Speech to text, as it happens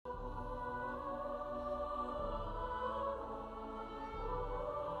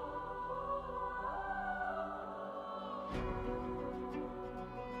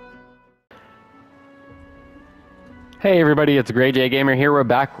Hey everybody, it's GreyJ Gamer here. We're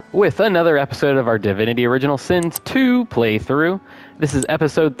back with another episode of our Divinity Original Sins 2 playthrough. This is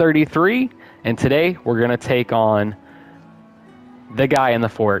episode 33, and today we're going to take on the guy in the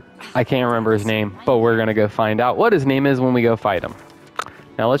fort. I can't remember his name, but we're going to go find out what his name is when we go fight him.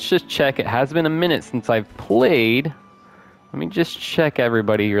 Now let's just check. It has been a minute since I've played. Let me just check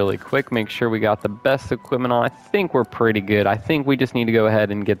everybody really quick, make sure we got the best equipment on. I think we're pretty good. I think we just need to go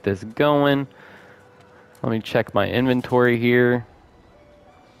ahead and get this going. Let me check my inventory here.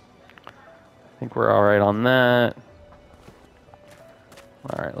 I think we're all right on that.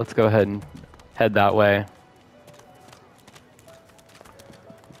 All right, let's go ahead and head that way.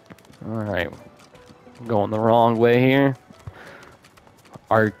 All right, I'm going the wrong way here.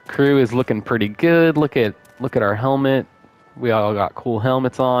 Our crew is looking pretty good. Look at our helmet. We all got cool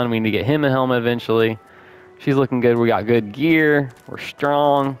helmets on. We need to get him a helmet eventually. She's looking good. We got good gear. We're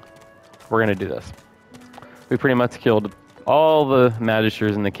strong. We're gonna do this. We pretty much killed all the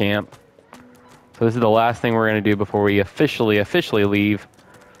magisters in the camp. So this is the last thing we're going to do before we officially leave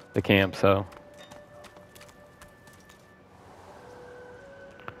the camp, so.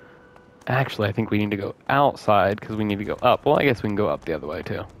 Actually, I think we need to go outside because we need to go up. Well, I guess we can go up the other way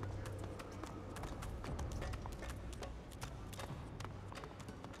too.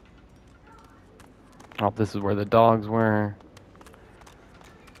 Oh, this is where the dogs were.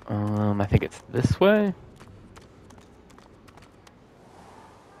 I think it's this way.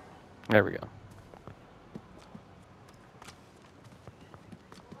 There we go.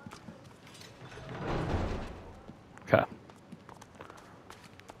 Okay.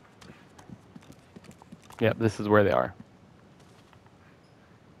 Yep, this is where they are.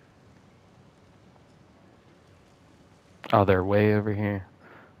 Oh, they're way over here.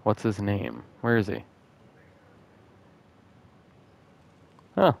 What's his name? Where is he?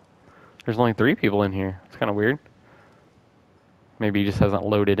 Oh, there's only 3 people in here. It's kind of weird. Maybe he just hasn't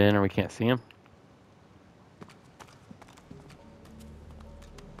loaded in or we can't see him.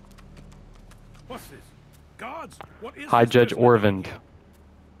 What's this? Guards? What is Hi, this Judge business? Orvind.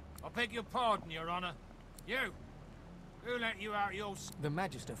 I beg your pardon, Your Honor. You! Who let you out your... The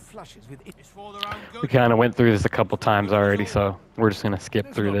Magister flushes with it. It's for their own good. We kind of went through this a couple times already, so we're just going to skip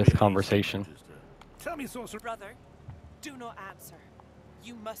There's through no this business, conversation. Magister. Tell me, sorcerer. Brother, do not answer.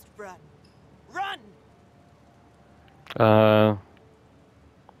 You must run. Run!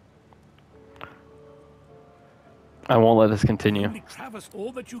 I won't let this continue. Only Travis,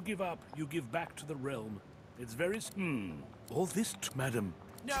 all that you give up, you give back to the realm. It's very... All this, madam.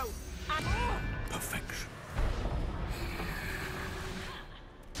 No. Perfection.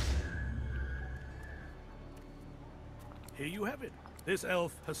 Here you have it. This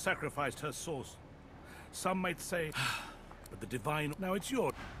elf has sacrificed her source. Some might say, but the divine... Now it's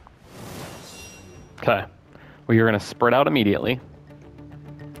yours. Okay. We are going to spread out immediately.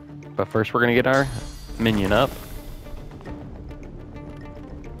 But first we're going to get our minion up.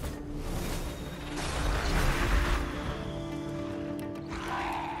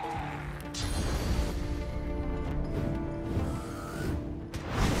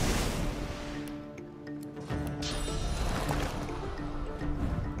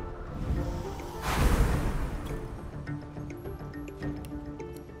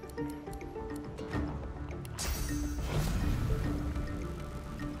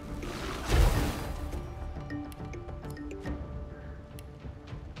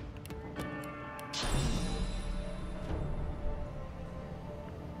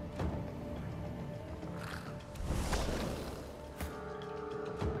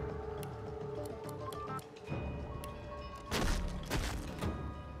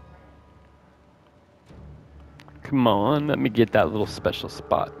 Come on, let me get that little special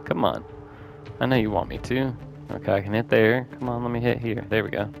spot. Come on. I know you want me to. Okay, I can hit there. Come on, let me hit here. There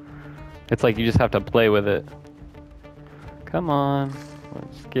we go. It's like you just have to play with it. Come on.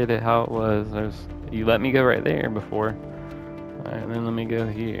 Let's get it how it was. You let me go right there before. Alright, then let me go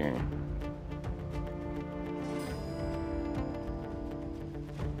here.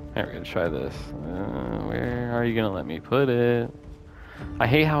 There, we're gonna try this. Where are you gonna let me put it? I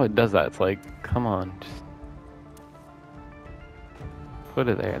hate how it does that. It's like, come on, just put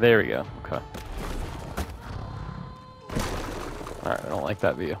it there. There we go. Okay. Alright, I don't like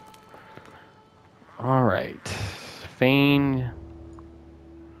that view. Alright. Feign.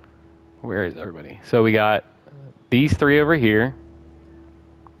 Where is everybody? So we got these 3 over here.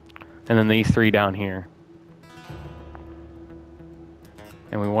 And then these 3 down here.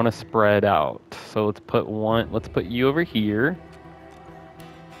 And we want to spread out. So let's put you over here.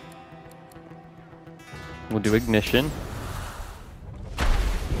 We'll do ignition.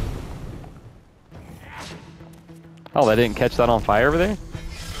 Oh, I didn't catch that on fire over there?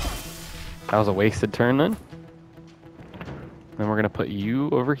 That was a wasted turn then. Then we're gonna put you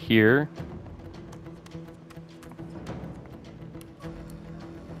over here.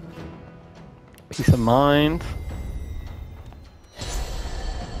 Peace of mind.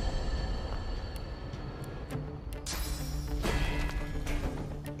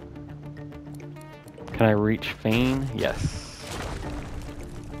 Can I reach Fane? Yes.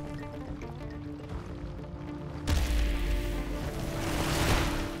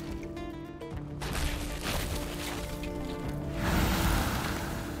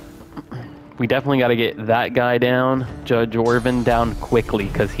 We definitely got to get that guy down, Judge Orvin, down quickly,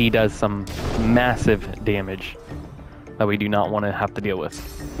 because he does some massive damage that we do not want to have to deal with.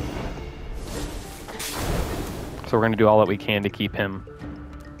 So we're going to do all that we can to keep him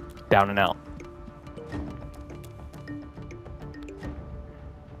down and out.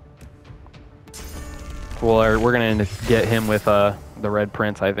 Well, we're going to get him with the Red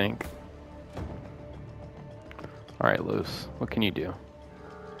Prince, I think. All right, Luz, what can you do?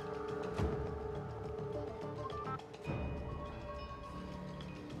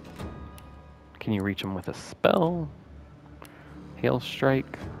 Can you reach him with a spell? Hail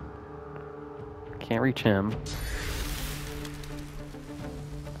Strike. Can't reach him.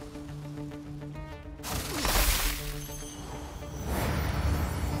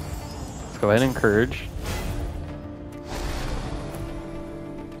 Let's go ahead and encourage.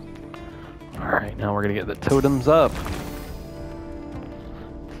 Alright, now we're gonna get the totems up.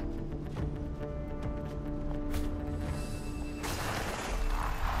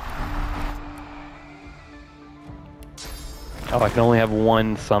 Oh, I can only have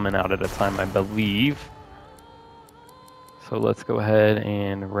one summon out at a time, I believe. So let's go ahead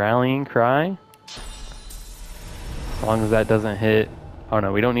and Rallying Cry. As long as that doesn't hit... Oh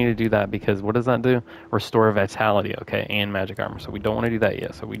no, we don't need to do that because what does that do? Restore Vitality, okay, and Magic Armor. So we don't want to do that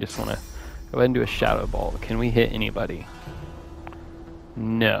yet, so we just want to go ahead and do a Shadow Ball. Can we hit anybody?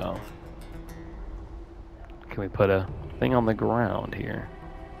 No. Can we put a thing on the ground here?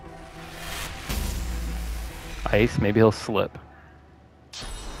 Ice, maybe he'll slip.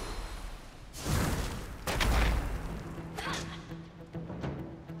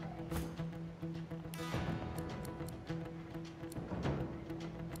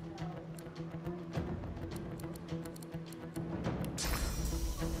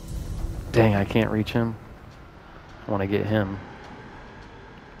 Dang, I can't reach him. I want to get him.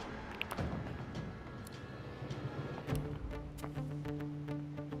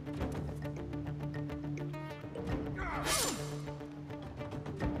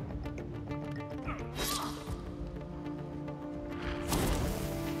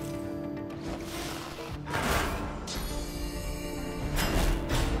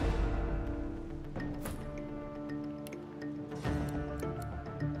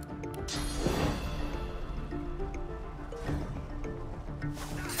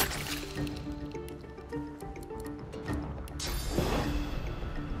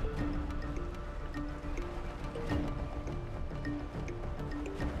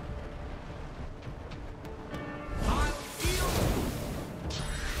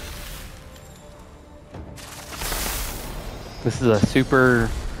 This is a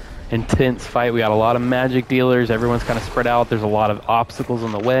super intense fight. We got a lot of magic dealers. Everyone's kind of spread out. There's a lot of obstacles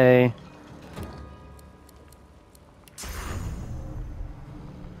in the way.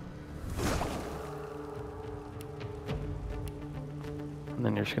 And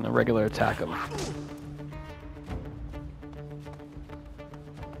then you're just going to regular attack them.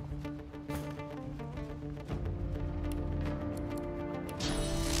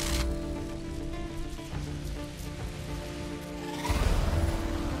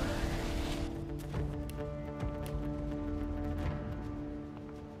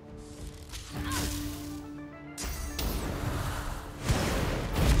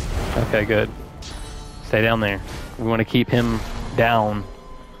 Okay, good. Stay down there. We want to keep him down,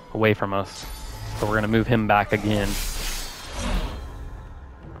 away from us. So we're going to move him back again.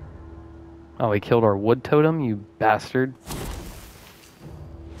 Oh, he killed our wood totem, you bastard.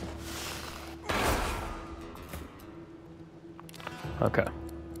 Okay.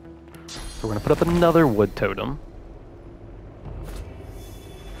 So we're going to put up another wood totem.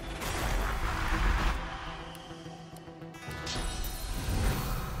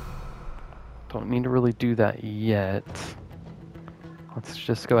 Don't need to really do that yet. Let's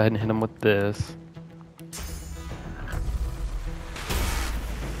just go ahead and hit him with this.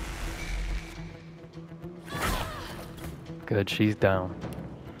 Good, she's down.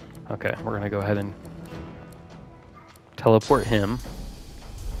 Okay, we're gonna go ahead and teleport him.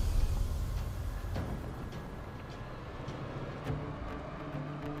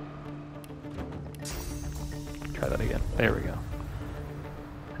 try that again. There we go.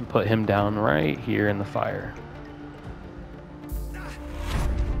 And put him down right here in the fire.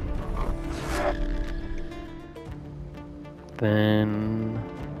 Then,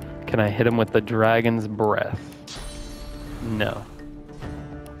 can I hit him with the dragon's breath? No.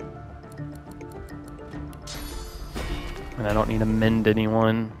 And I don't need to mend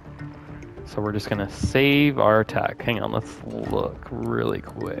anyone. So we're just gonna save our attack. Hang on, let's look really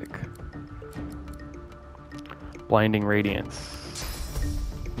quick. Blinding Radiance.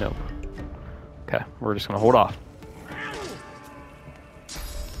 Nope. Okay, we're just gonna hold off.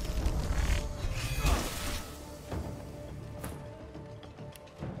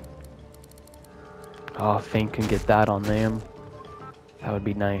 Oh, if Fane can get that on them, that would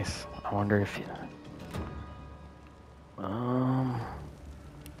be nice. I wonder if...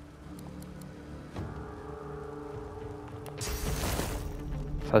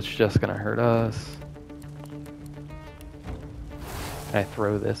 That's just gonna hurt us. Can I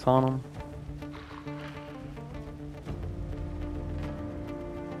throw this on him?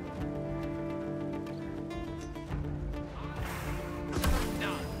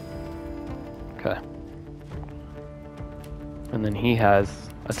 Okay. And then he has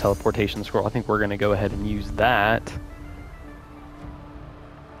a teleportation scroll. I think we're gonna go ahead and use that.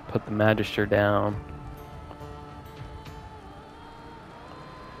 Put the Magister down.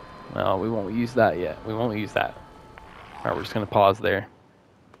 No, we won't use that yet. We won't use that. Alright, we're just going to pause there.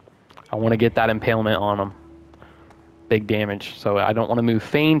 I want to get that impalement on him. Big damage. So I don't want to move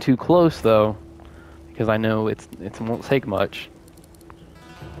Fane too close, though, because I know it won't take much.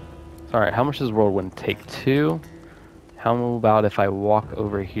 Alright, how much does Whirlwind take? 2? How about if I walk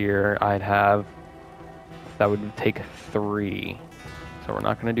over here, I'd have... That would take 3. So we're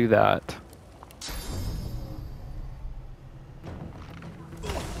not going to do that.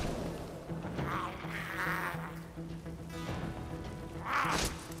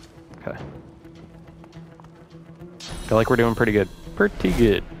 Okay. Feel like we're doing pretty good. Pretty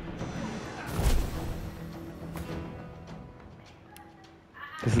good.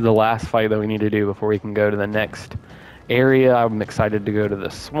 This is the last fight that we need to do before we can go to the next area. I'm excited to go to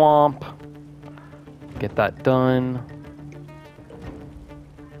the swamp. Get that done.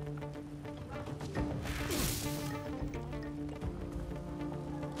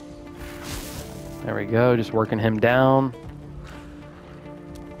 There we go, just working him down.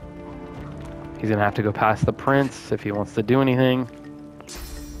 He's gonna have to go past the prince if he wants to do anything.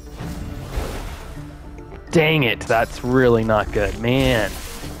 Dang it, that's really not good, man.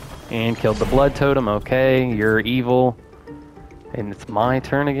 And killed the blood totem, okay, you're evil. And it's my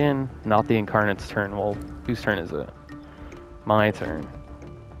turn again, not the incarnate's turn. Well, whose turn is it? My turn.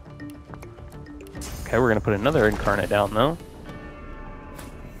 Okay, we're gonna put another incarnate down though.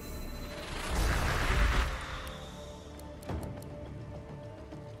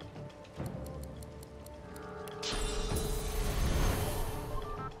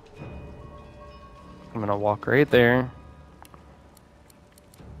 I'm gonna walk right there.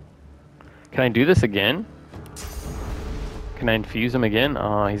 Can I do this again? Can I infuse him again?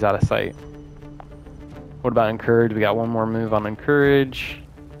 Oh, he's out of sight. What about Encourage? We got one more move on Encourage.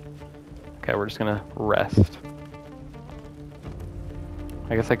 Okay, we're just gonna rest.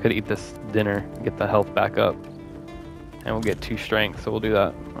 I guess I could eat this dinner and get the health back up. And we'll get 2 strength, so we'll do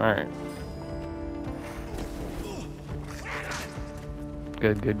that. Alright.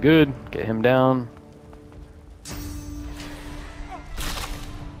 Good, good, good. Get him down.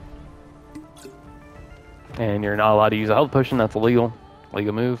 And you're not allowed to use a health potion, that's illegal.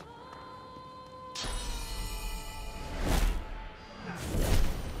 Legal move.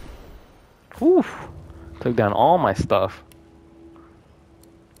 Whew. Took down all my stuff.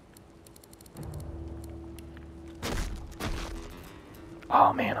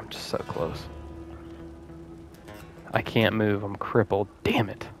 Oh man, I'm just so close. I can't move, I'm crippled. Damn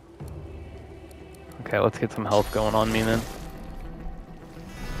it. Okay, let's get some health going on me then.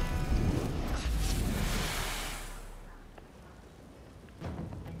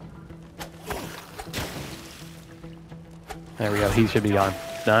 There we go, he should be on.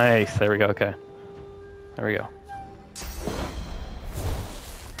 Nice, there we go, okay. There we go.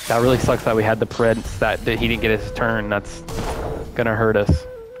 That really sucks that we had the prince that he didn't get his turn. That's gonna hurt us.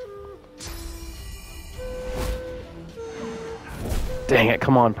 Dang it,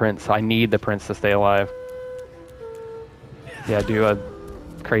 come on, Prince. I need the prince to stay alive. Yeah, do a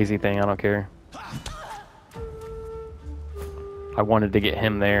crazy thing, I don't care. I wanted to get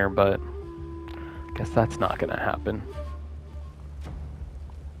him there, but I guess that's not gonna happen.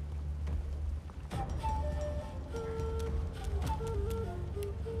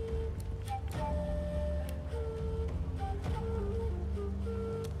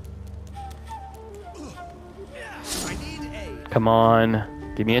 Come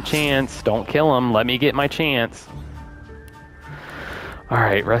on. Give me a chance. Don't kill him. Let me get my chance.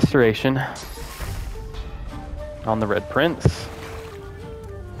 Alright, restoration. On the Red Prince.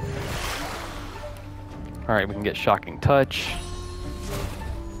 Alright, we can get Shocking Touch.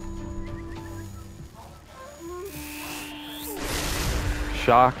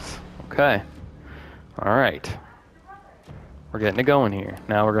 Shocked. Okay. Alright. We're getting it going here.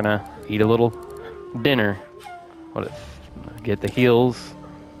 Now we're gonna eat a little dinner. What if... Get the heals.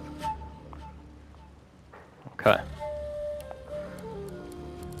 Okay.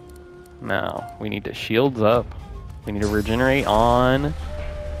 Now, we need to shields up. We need to regenerate on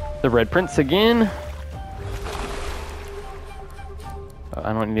the Red Prince again.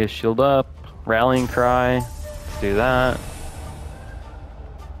 I don't need to shield up. Rallying Cry. Let's do that.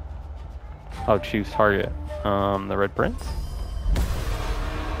 Oh, choose target. The Red Prince.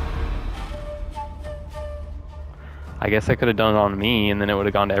 I guess I could have done it on me and then it would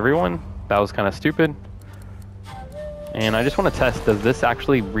have gone to everyone. That was kind of stupid. And I just want to test, does this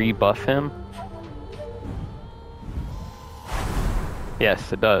actually rebuff him?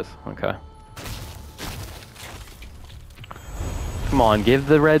 Yes, it does. Okay. Come on, give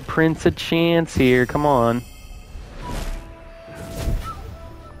the Red Prince a chance here. Come on.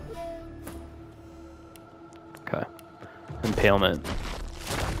 Okay. Impalement.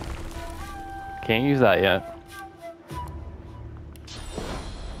 Can't use that yet.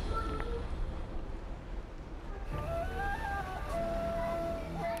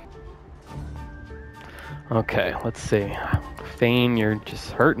 Okay, let's see. Thane, you're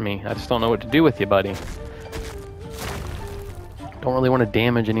just hurting me. I just don't know what to do with you, buddy. Don't really want to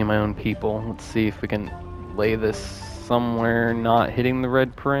damage any of my own people. Let's see if we can lay this somewhere not hitting the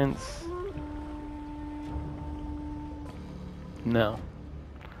Red Prince. No.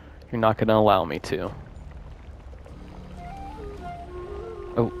 You're not going to allow me to.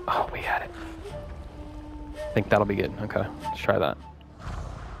 Oh, we had it. I think that'll be good. Okay, let's try that.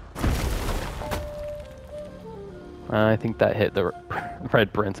 I think that hit the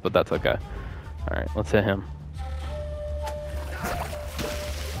Red Prince, but that's okay. Alright, let's hit him.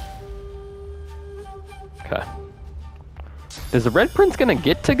 Okay. Is the Red Prince gonna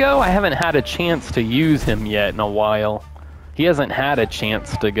get to go? I haven't had a chance to use him yet in a while. He hasn't had a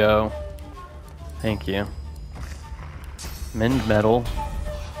chance to go. Thank you. Mend metal.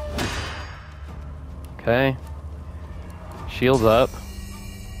 Okay. Shields up.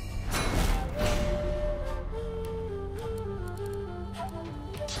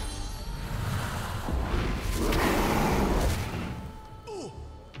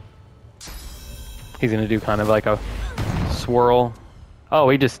 He's gonna do kind of like a swirl. Oh,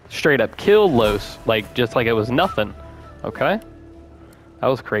 he just straight up killed Los, like just like it was nothing. Okay, that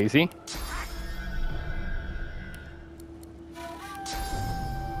was crazy.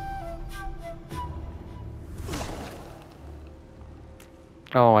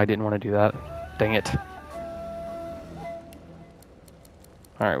 Oh, I didn't want to do that. Dang it.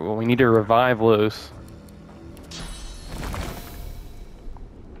 Alright, well, we need to revive Los.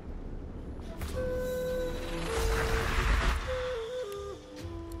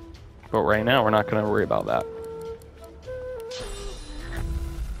 But right now, we're not going to worry about that.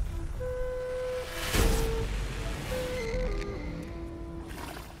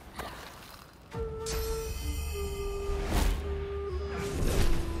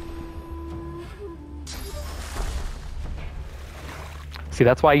 See,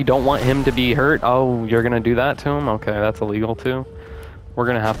 that's why you don't want him to be hurt. Oh, you're going to do that to him? Okay, that's illegal too. We're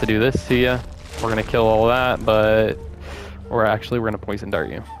going to have to do this to you. We're going to kill all that, but we're going to poison dart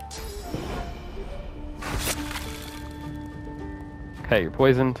you. Okay, you're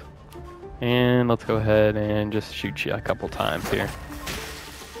poisoned. And let's go ahead and just shoot you a couple times here.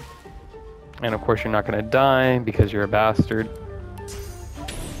 And of course you're not going to die because you're a bastard.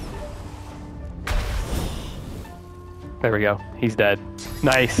 There we go. He's dead.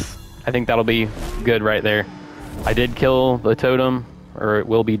 Nice. I think that'll be good right there. I did kill the totem, or it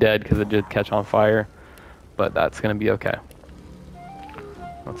will be dead because it did catch on fire. But that's going to be okay.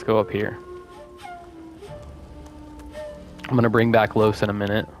 Let's go up here. I'm going to bring back Los in a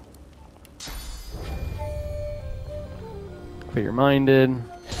minute. Clear-minded. And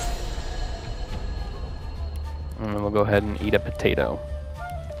then we'll go ahead and eat a potato.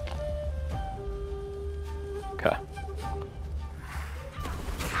 Okay.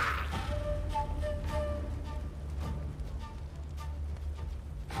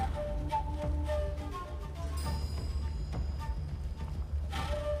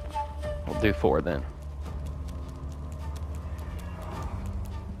 We'll do 4 then.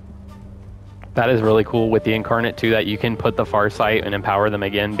 That is really cool with the incarnate too, that you can put the far sight and empower them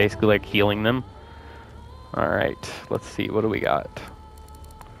again, basically like healing them. All right, let's see, what do we got?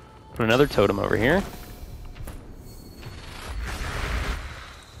 Put another totem over here.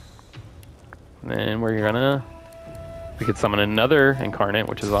 And then we could summon another incarnate,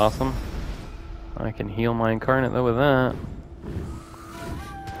 which is awesome. I can heal my incarnate though with that.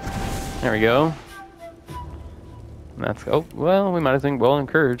 There we go. And that's, oh, well, we might have been well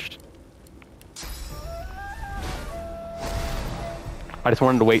encouraged. I just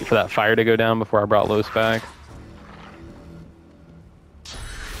wanted to wait for that fire to go down before I brought Los back.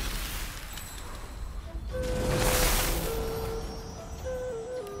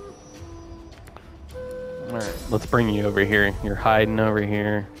 Alright, let's bring you over here. You're hiding over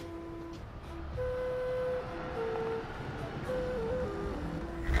here.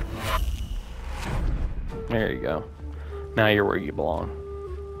 There you go. Now you're where you belong.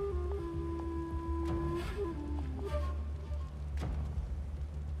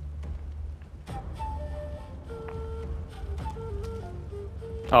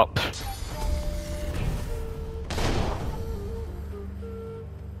 Oh.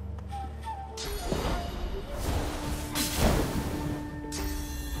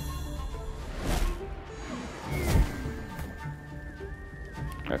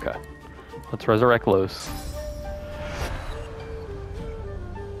 Okay. Let's resurrect Los.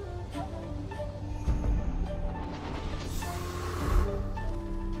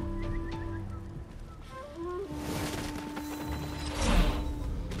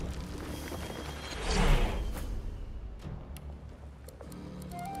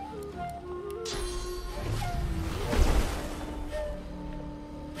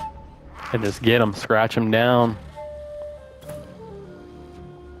 And just get him, scratch him down.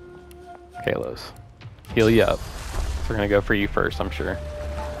 Okay, Los. Heal you up. So we're gonna go for you first, I'm sure.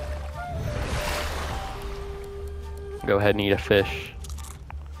 Go ahead and eat a fish.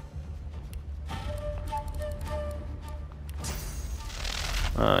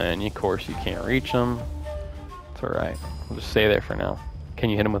 And of course you can't reach him. It's alright. We'll just stay there for now. Can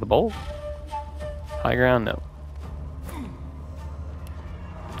you hit him with a bolt? High ground? No.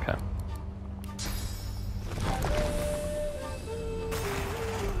 Okay.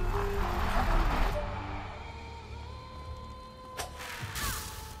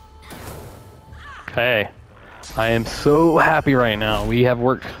 Okay. I am so happy right now. We have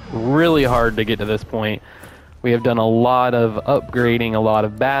worked really hard to get to this point. We have done a lot of upgrading, a lot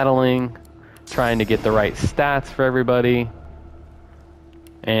of battling, trying to get the right stats for everybody.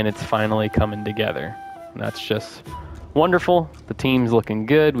 And it's finally coming together. And that's just wonderful. The team's looking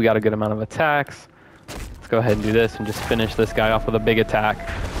good. We got a good amount of attacks. Let's go ahead and do this and just finish this guy off with a big attack.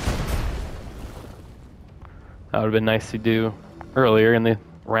 That would have been nice to do earlier in the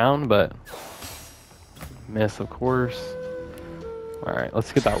round, but miss, of course. All right,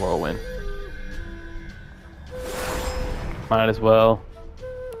 let's get that whirlwind. Might as well.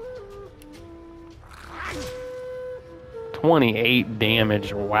 28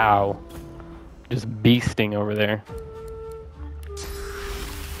 damage, wow. Just beasting over there.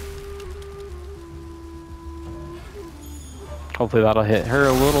 Hopefully that'll hit her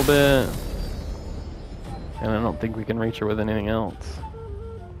a little bit. And I don't think we can reach her with anything else.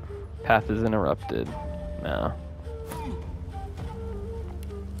 Path is interrupted. No.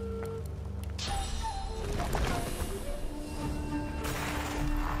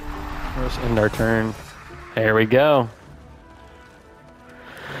 Let's end our turn. There we go.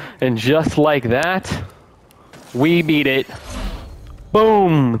 And just like that, we beat it.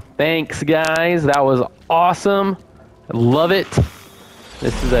 Boom! Thanks, guys. That was awesome. I love it.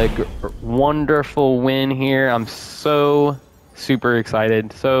 This is a wonderful win here. I'm so super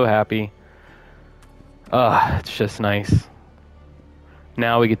excited, so happy. It's just nice.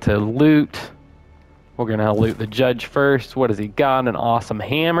 Now we get to loot. We're gonna loot the judge first. What has he got? An awesome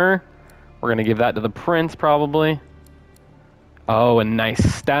hammer. We're gonna give that to the prince probably. Oh, a nice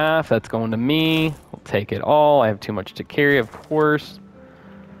staff. That's going to me. I'll take it all. I have too much to carry, of course.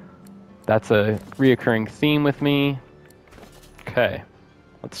 That's a reoccurring theme with me. Okay.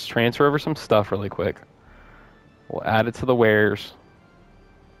 Let's transfer over some stuff really quick. We'll add it to the wares.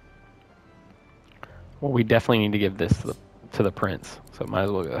 Well, we definitely need to give this to the prince. So might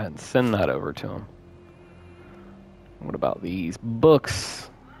as well go ahead and send that over to him. What about these books?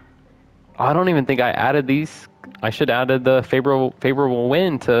 I don't even think I added these. I should have added the favorable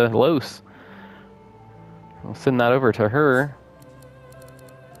win to Los. I'll send that over to her.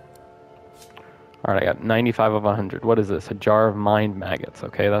 All right, I got 95 of 100. What is this? A jar of mind maggots.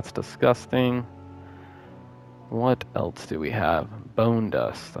 Okay, that's disgusting. What else do we have? Bone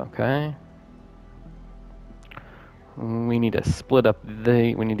dust. Okay. We need to split up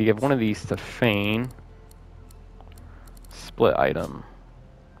the... We need to give one of these to Fane. Split item.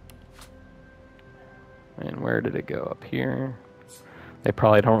 And where did it go? Up here. They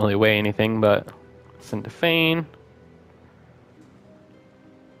probably don't really weigh anything, but send to Fane.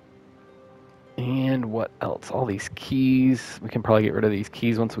 And what else? All these keys. We can probably get rid of these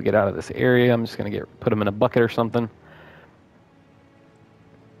keys once we get out of this area. I'm just going to put them in a bucket or something.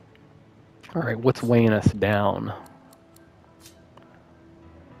 All right, what's weighing us down?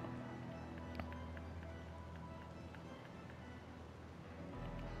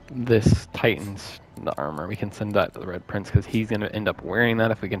 This tightens the armor. We can send that to the Red Prince because he's going to end up wearing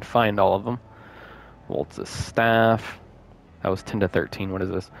that if we can find all of them. Waltz's staff. That was 10 to 13. What is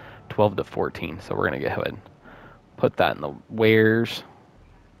this? 12 to 14. So we're going to go ahead and put that in the wares.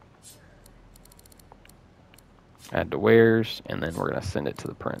 Add to wares, and then we're going to send it to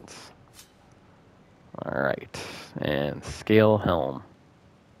the Prince. All right, and scale helm.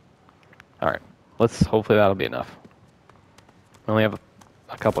 All right, hopefully that'll be enough. We only have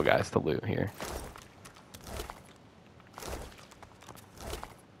a couple guys to loot here.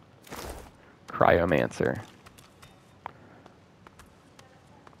 Cryomancer.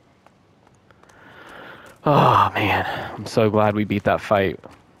 Oh man, I'm so glad we beat that fight.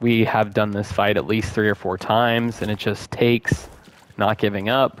 We have done this fight at least 3 or 4 times, and it just takes not giving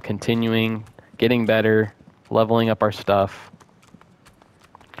up, continuing, getting better, leveling up our stuff.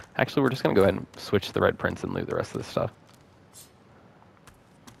 Actually, we're just going to go ahead and switch to the Red Prince and loot the rest of this stuff.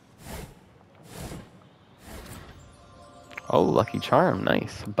 Oh, Lucky Charm.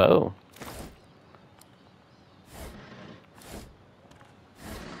 Nice. Bow.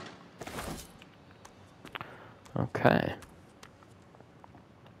 Okay.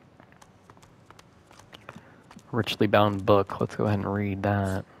 Richly bound book. Let's go ahead and read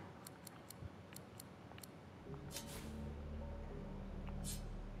that.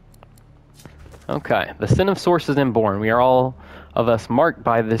 Okay. The sin of source is inborn. We are all of us marked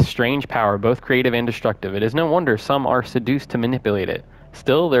by this strange power, both creative and destructive. It is no wonder some are seduced to manipulate it.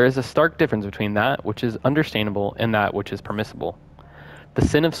 Still, there is a stark difference between that which is understandable and that which is permissible. The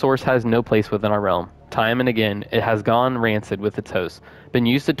sin of source has no place within our realm. Time and again, it has gone rancid with its hosts, been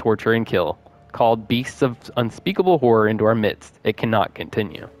used to torture and kill. Called beasts of unspeakable horror into our midst. It cannot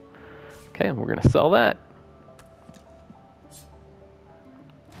continue. Okay, we're going to sell that.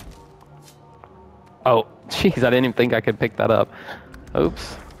 Oh, jeez, I didn't even think I could pick that up.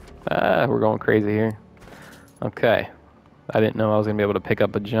 Oops. We're going crazy here. Okay. I didn't know I was going to be able to pick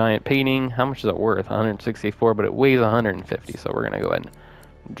up a giant painting. How much is it worth? 164, but it weighs 150, so we're going to go ahead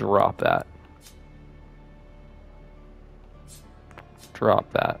and drop that.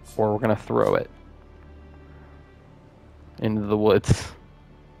 Drop that, or we're going to throw it into the woods.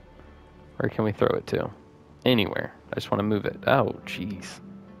 Where can we throw it to? Anywhere. I just want to move it. Oh, jeez.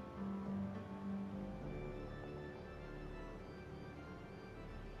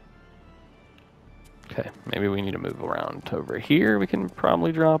 Okay, maybe we need to move around to over here. We can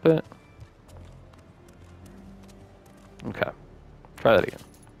probably drop it. Okay, try that again.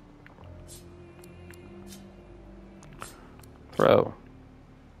 Throw.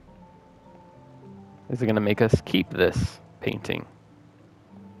 Is it going to make us keep this painting?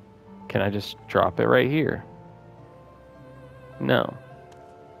 Can I just drop it right here? No.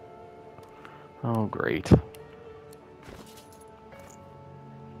 Oh, great.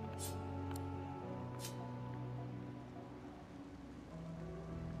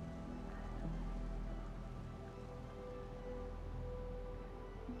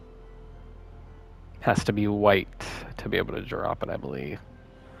 Has to be white to be able to drop it, I believe.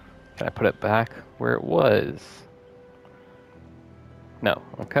 Can I put it back where it was? No,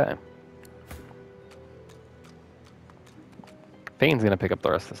 okay. Fane's gonna pick up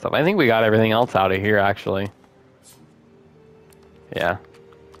the rest of the stuff. I think we got everything else out of here, actually. Yeah.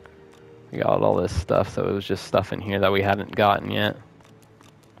 We got all this stuff, so it was just stuff in here that we hadn't gotten yet.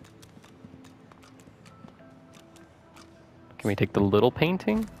 Can we take the little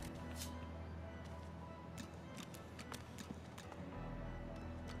painting?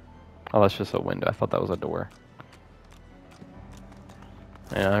 Oh, that's just a window. I thought that was a door.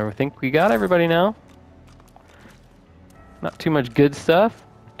 And I think we got everybody now. Not too much good stuff.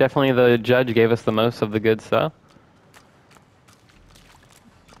 Definitely the judge gave us the most of the good stuff.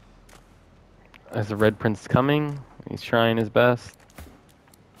 As the Red Prince coming, he's trying his best.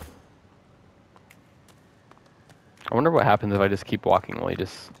 I wonder what happens if I just keep walking. Will he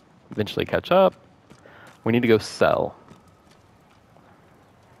just eventually catch up? We need to go sell.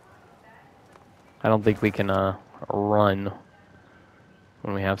 I don't think we can run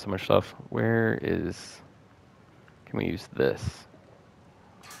when we have so much stuff. Where is... Can we use this?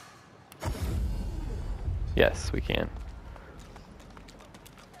 Yes, we can.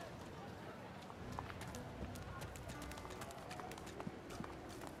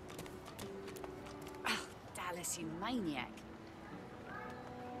 Dallas, you maniac.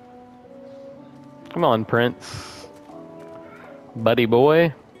 Come on, Prince. Buddy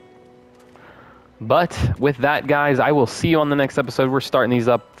boy. But with that, guys, I will see you on the next episode. We're starting these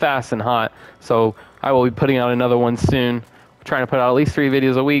up fast and hot, so I will be putting out another one soon. We're trying to put out at least 3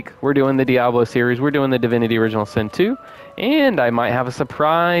 videos a week. We're doing the Diablo series. We're doing the Divinity Original Sin 2, and I might have a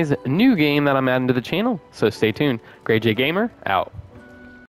surprise new game that I'm adding to the channel, so stay tuned. GreyJ Gamer, out.